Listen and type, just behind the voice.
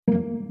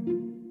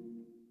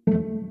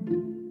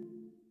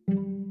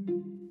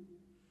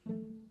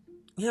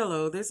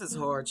Hello, this is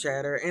Hard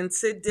Chatter, and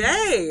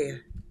today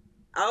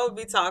I will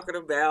be talking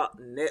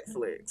about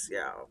Netflix,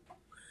 y'all.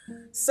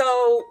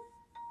 So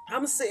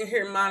I'm sitting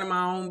here minding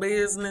my own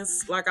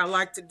business like I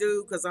like to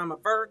do because I'm a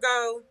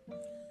Virgo,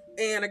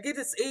 and I get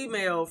this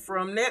email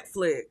from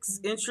Netflix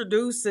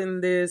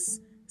introducing this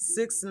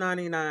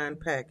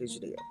 $6.99 package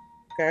deal.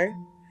 Okay,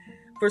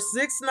 for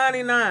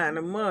 $6.99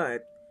 a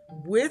month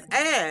with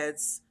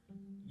ads,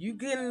 you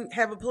can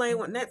have a plan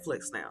with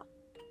Netflix now.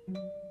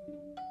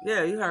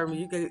 Yeah, you heard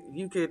me.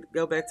 You could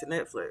go back to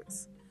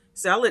Netflix.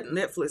 See, I let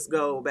Netflix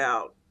go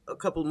about a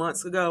couple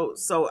months ago,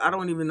 so I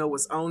don't even know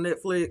what's on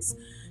Netflix.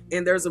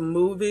 And there's a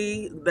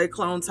movie, They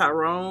Clone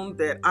Tyrone,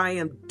 that I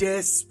am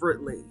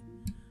desperately,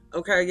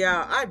 okay,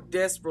 yeah, I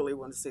desperately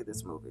want to see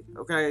this movie.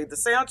 Okay, the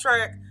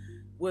soundtrack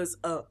was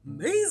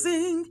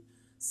amazing,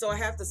 so I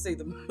have to see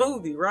the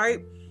movie, right?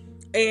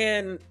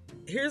 And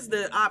here's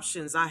the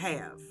options I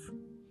have.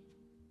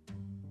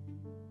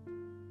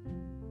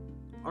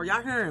 Are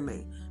y'all hearing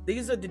me?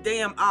 These are the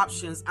damn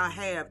options I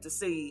have to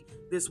see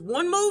this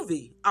one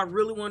movie I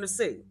really want to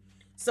see.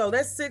 So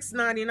that's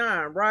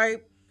 $6.99,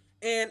 right?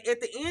 And at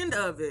the end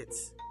of it,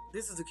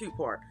 this is the cute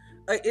part.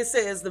 It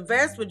says the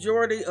vast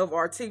majority of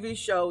our TV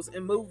shows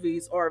and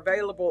movies are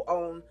available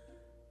on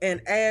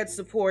an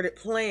ad-supported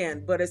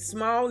plan, but a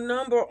small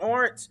number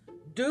aren't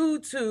due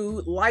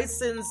to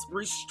license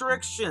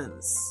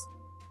restrictions.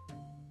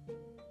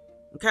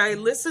 Okay,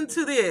 listen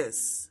to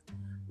this.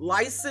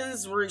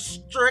 License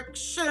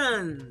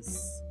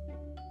restrictions.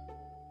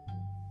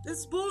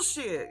 This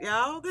bullshit,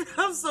 y'all.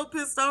 I'm so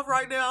pissed off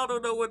right now. I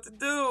don't know what to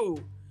do.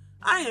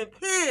 I am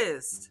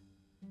pissed.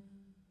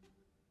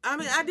 I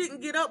mean, I didn't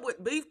get up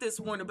with beef this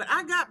morning, but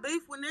I got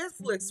beef with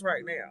Netflix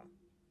right now.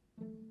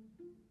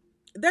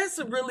 That's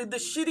really the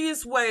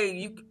shittiest way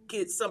you could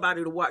get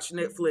somebody to watch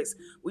Netflix.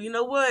 Well, you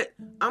know what?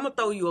 I'm going to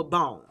throw you a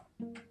bone.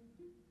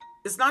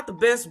 It's not the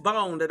best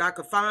bone that I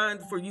could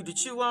find for you to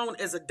chew on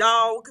as a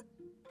dog,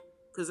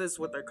 because that's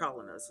what they're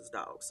calling us as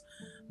dogs.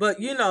 But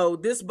you know,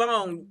 this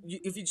bone,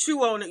 if you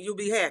chew on it, you'll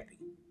be happy.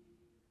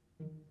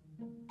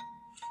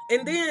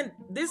 And then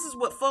this is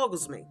what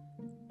fuggles me.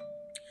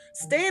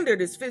 Standard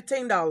is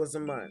 $15 a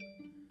month.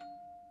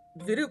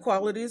 Video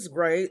quality is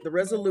great. The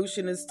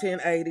resolution is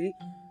 1080.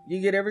 You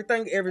get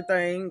everything,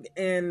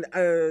 and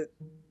I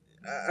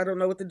don't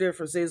know what the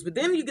difference is. But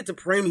then you get to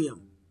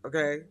premium,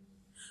 okay?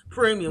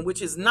 Premium,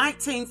 which is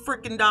 $19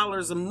 freaking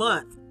dollars a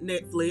month.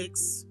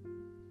 Netflix.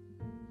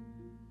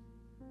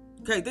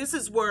 Okay, this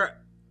is where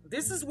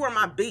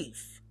my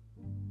beef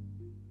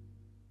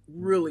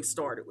really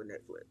started with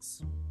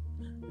Netflix.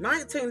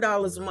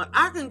 $19 a month.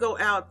 I can go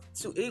out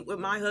to eat with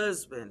my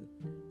husband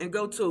and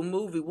go to a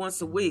movie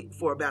once a week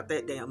for about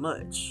that damn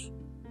much.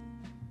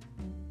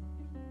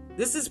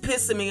 This is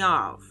pissing me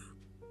off.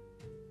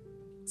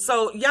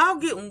 So y'all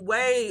getting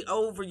way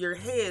over your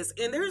heads.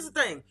 And here's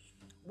the thing.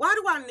 Why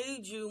do I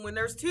need you when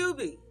there's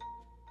Tubi?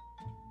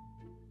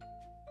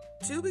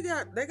 Tubi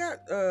got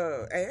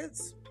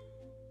ads.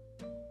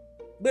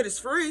 But it's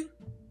free.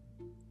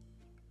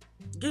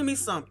 Give me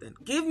something.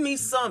 Give me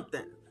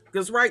something.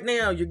 Because right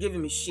now you're giving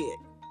me shit.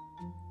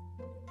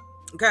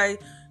 Okay?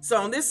 So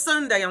on this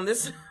Sunday, on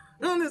this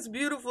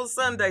beautiful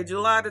Sunday,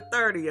 July the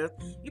 30th,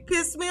 you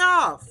pissed me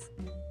off.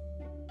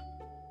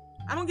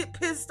 I don't get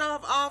pissed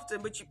off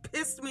often, but you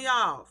pissed me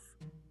off.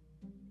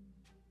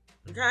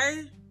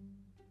 Okay?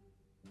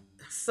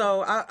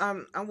 So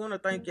I want to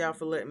thank y'all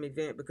for letting me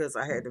vent, because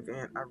I had to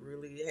vent. I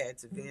really had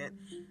to vent.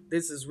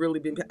 This has really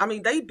been, I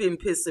mean, they've been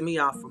pissing me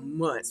off for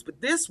months,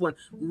 but this one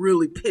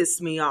really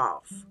pissed me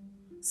off.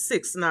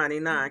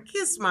 $6.99.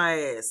 Kiss my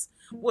ass.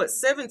 What,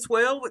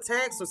 $7.12 with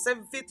tax or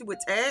 $7.50 with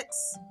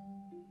tax?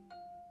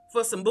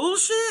 For some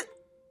bullshit?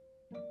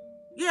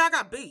 Yeah, I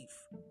got beef.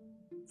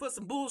 For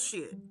some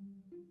bullshit.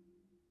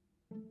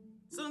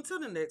 So until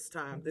the next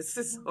time, this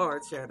is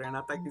Hard Chatter, and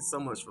I thank you so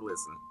much for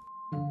listening.